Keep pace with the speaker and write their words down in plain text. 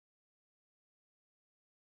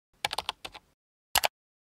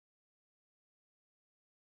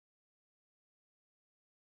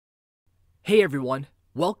Hey everyone,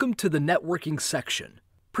 welcome to the networking section.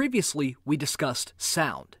 Previously, we discussed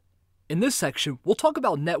sound. In this section, we'll talk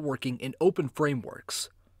about networking in openFrameworks.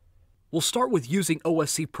 We'll start with using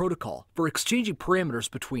OSC protocol for exchanging parameters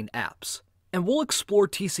between apps, and we'll explore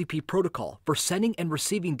TCP protocol for sending and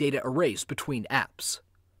receiving data arrays between apps.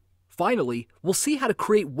 Finally, we'll see how to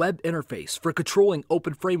create web interface for controlling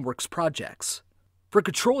openFrameworks projects. For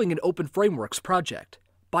controlling an openFrameworks project,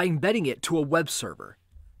 by embedding it to a web server.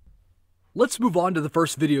 Let's move on to the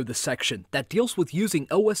first video of this section that deals with using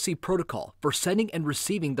OSC protocol for sending and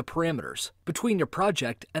receiving the parameters between your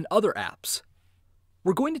project and other apps.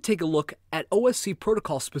 We're going to take a look at OSC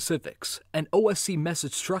protocol specifics and OSC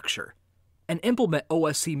message structure, and implement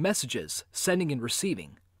OSC messages, sending and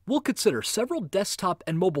receiving. We'll consider several desktop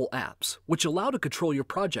and mobile apps which allow to control your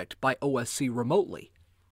project by OSC remotely.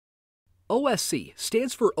 OSC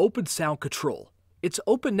stands for Open Sound Control. It's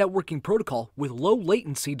open networking protocol with low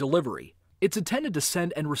latency delivery. It's intended to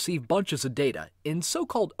send and receive bunches of data in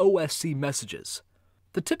so-called OSC messages.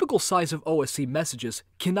 The typical size of OSC messages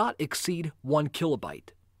cannot exceed 1 kilobyte.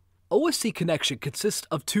 OSC connection consists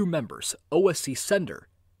of two members, OSC sender,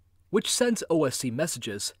 which sends OSC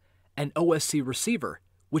messages, and OSC receiver,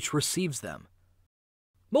 which receives them.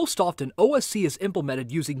 Most often, OSC is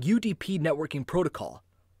implemented using UDP networking protocol.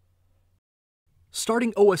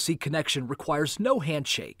 Starting OSC connection requires no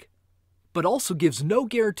handshake, but also gives no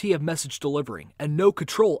guarantee of message delivering and no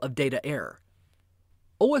control of data error.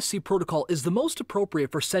 OSC protocol is the most appropriate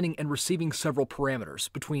for sending and receiving several parameters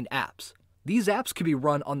between apps. These apps can be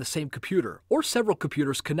run on the same computer or several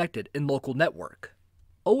computers connected in local network.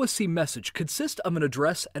 OSC message consists of an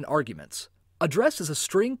address and arguments. Address is a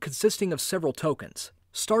string consisting of several tokens,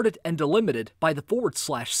 started and delimited by the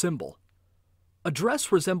 / symbol. Address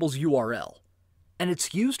resembles URL, and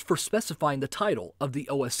it's used for specifying the title of the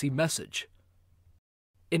OSC message.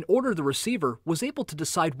 In order, the receiver was able to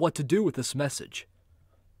decide what to do with this message.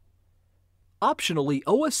 Optionally,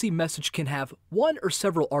 OSC message can have one or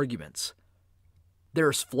several arguments.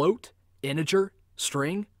 There's float, integer,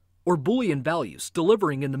 string, or Boolean values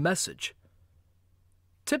delivering in the message.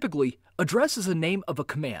 Typically, address is a name of a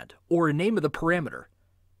command or a name of the parameter.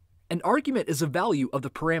 An argument is a value of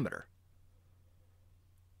the parameter.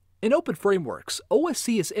 In openFrameworks,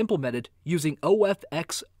 OSC is implemented using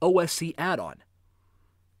ofxOsc Addon.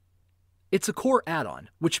 It's a core add-on,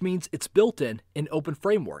 which means it's built in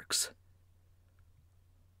openFrameworks.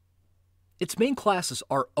 Its main classes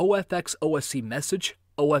are ofxOsc Message,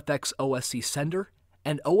 ofxOsc Sender,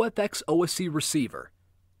 and ofxOsc Receiver.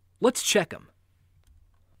 Let's check them.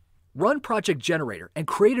 Run Project Generator and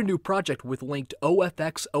create a new project with linked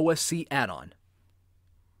ofxOsc Addon.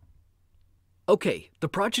 Okay, the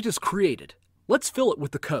project is created. Let's fill it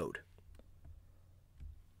with the code.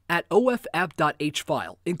 At ofapp.h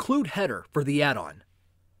file, include header for the add-on.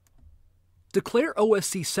 Declare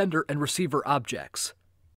OSC sender and receiver objects.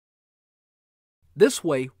 This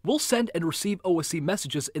way, we'll send and receive OSC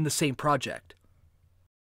messages in the same project.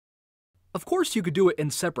 Of course, you could do it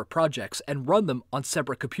in separate projects and run them on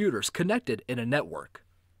separate computers connected in a network.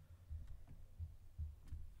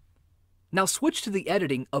 Now switch to the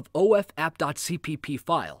editing of ofapp.cpp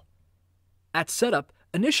file. At setup,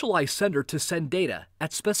 initialize sender to send data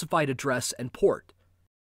at specified address and port.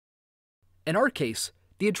 In our case,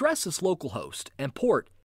 the address is localhost and port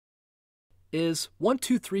is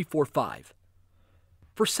 12345.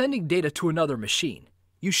 For sending data to another machine,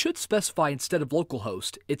 you should specify instead of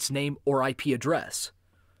localhost its name or IP address.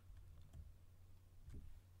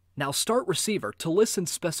 Now start receiver to listen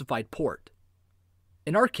specified port.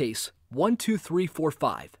 In our case,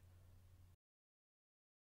 12345.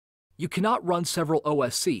 You cannot run several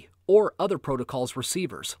OSC or other protocols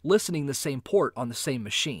receivers listening the same port on the same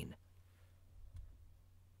machine.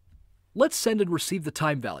 Let's send and receive the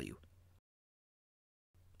time value.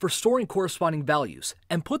 For storing corresponding values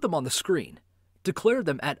and put them on the screen, declare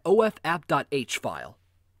them at ofapp.h file.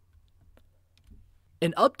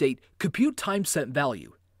 In update, compute time sent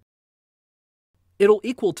value. It'll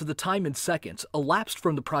equal to the time in seconds elapsed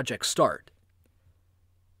from the project start.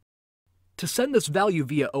 To send this value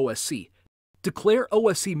via OSC, declare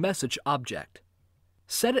OSC message object.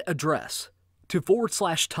 Set it address to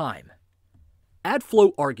 / time. Add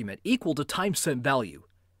float argument equal to time sent value.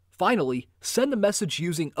 Finally, send the message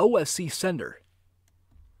using OSC sender.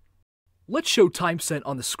 Let's show time sent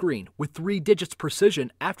on the screen with 3 digits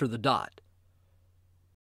precision after the dot.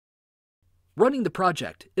 Running the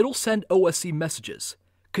project, it'll send OSC messages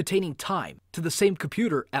containing time to the same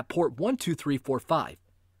computer at port 12345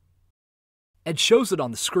 and shows it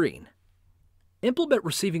on the screen. Implement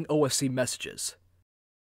receiving OSC messages.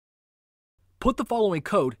 put the following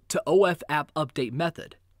code to OFApp_update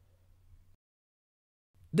method.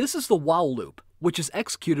 This is the while loop, which is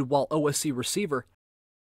executed while OSC receiver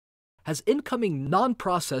has incoming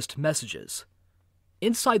non-processed messages.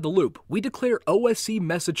 Inside the loop, we declare OSC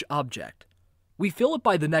Message object. We fill it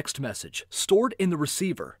by the next message, stored in the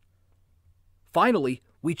receiver. Finally,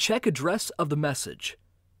 we check address of the message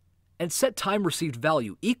and set time received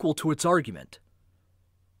value equal to its argument.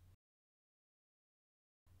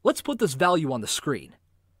 Let's put this value on the screen.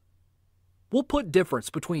 We'll put difference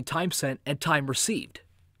between time sent and time received.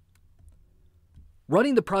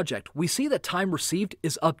 Running the project, we see that time received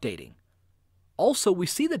is updating. Also, we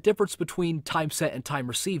see the difference between time sent and time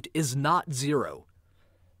received is not 0.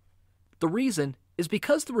 The reason is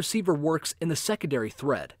because the receiver works in the secondary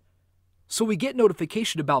thread. So we get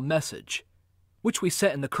notification about message, which we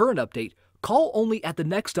set in the current update, call only at the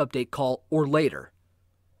next update call or later.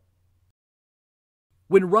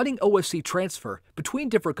 When running OSC transfer between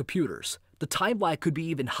different computers, the time lag could be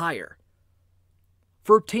even higher.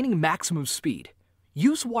 For obtaining maximum speed,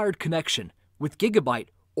 use wired connection with gigabit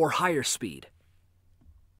or higher speed.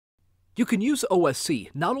 You can use OSC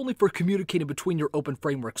not only for communicating between your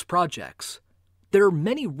openFrameworks projects. There are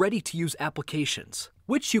many ready-to-use applications,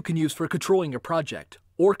 which you can use for controlling your project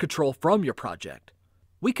or control from your project.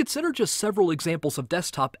 We consider just several examples of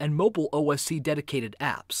desktop and mobile OSC dedicated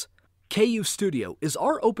apps. KU Studio is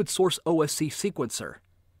our open-source OSC sequencer,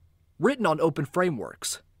 written on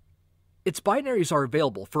openFrameworks. Its binaries are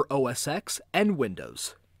available for OS X and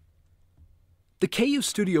Windows. The KU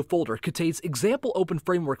Studio folder contains example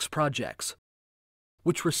openFrameworks projects,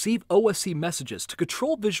 which receive OSC messages to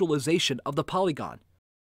control visualization of the polygon.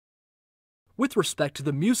 With respect to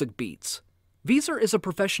the music beats, Vzer is a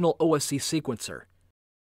professional OSC sequencer.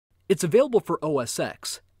 It's available for OS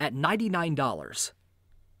X at $99.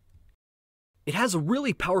 It has a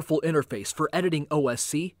really powerful interface for editing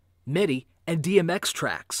OSC, MIDI, and DMX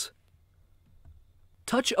tracks.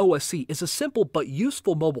 Touch OSC is a simple but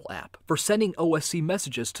useful mobile app for sending OSC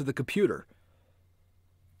messages to the computer.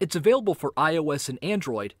 It's available for iOS and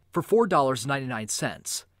Android for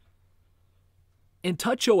 $4.99. In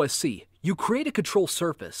Touch OSC, you create a control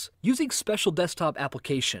surface using special desktop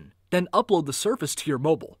application, then upload the surface to your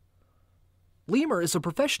mobile. Lemur is a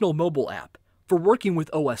professional mobile app for working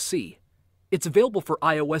with OSC. It's available for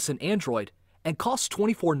iOS and Android and costs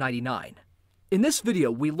 $24.99. In this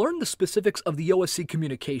video, we learned the specifics of the OSC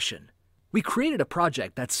communication. We created a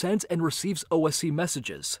project that sends and receives OSC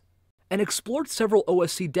messages, and explored several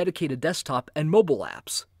OSC dedicated desktop and mobile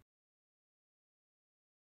apps.